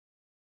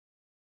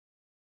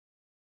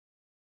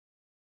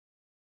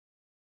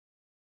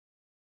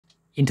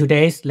In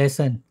today's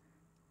lesson,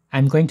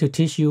 I'm going to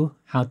teach you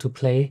how to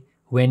play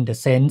when the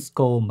Saints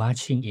go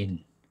marching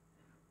in.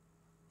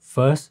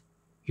 First,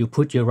 you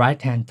put your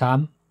right hand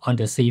thumb on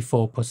the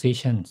C4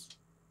 positions,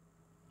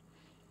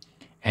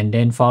 and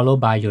then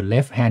followed by your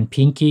left hand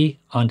pinky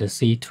on the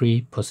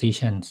C3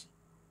 positions.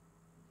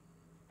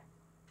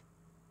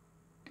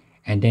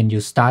 And then you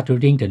start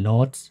reading the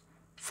notes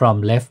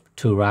from left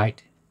to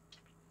right.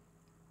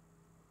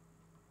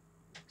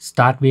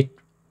 Start with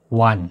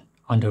 1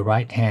 on the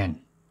right hand.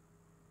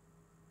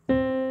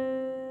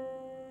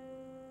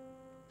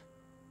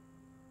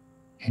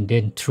 And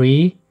then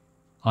 3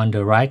 on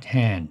the right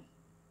hand.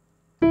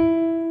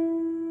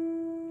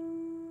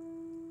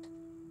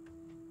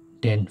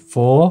 Then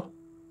 4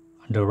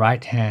 on the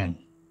right hand.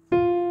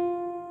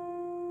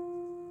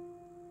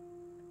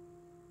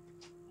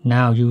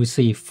 Now you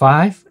see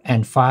 5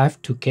 and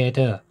 5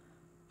 together.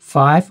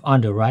 5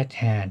 on the right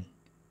hand,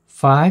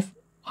 5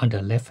 on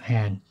the left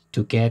hand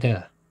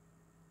together.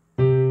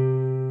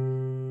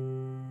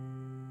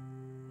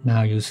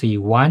 Now you see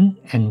 1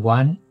 and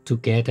 1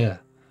 together.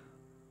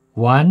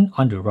 1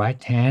 on the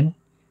right hand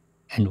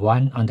and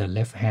 1 on the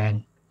left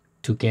hand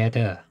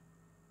together.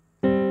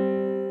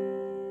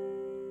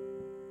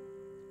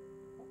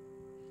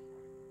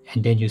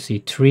 And then you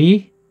see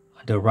 3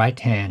 on the right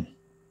hand.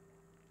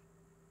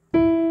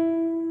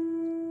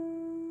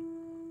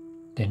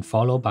 Then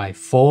followed by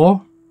 4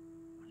 on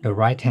the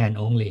right hand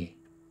only.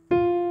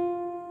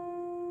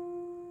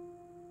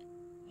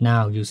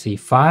 Now you see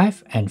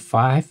 5 and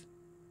 5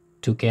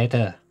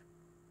 together.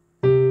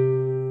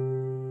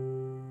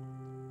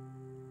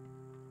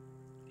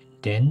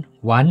 Then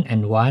 1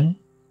 and 1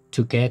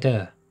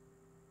 together.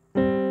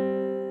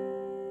 And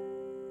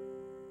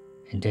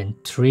then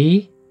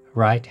 3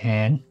 right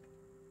hand.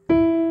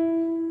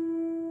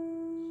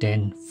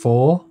 Then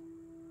 4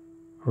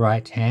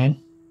 right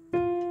hand.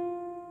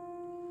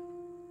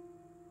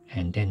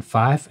 And then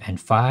 5 and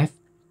 5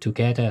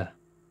 together.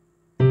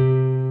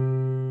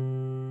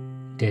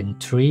 Then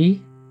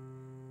 3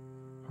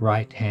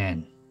 right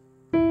hand.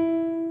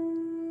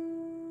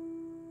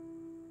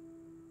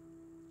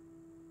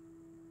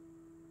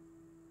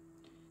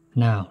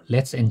 Now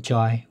let's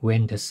enjoy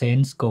when the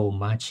Saints go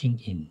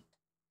marching in.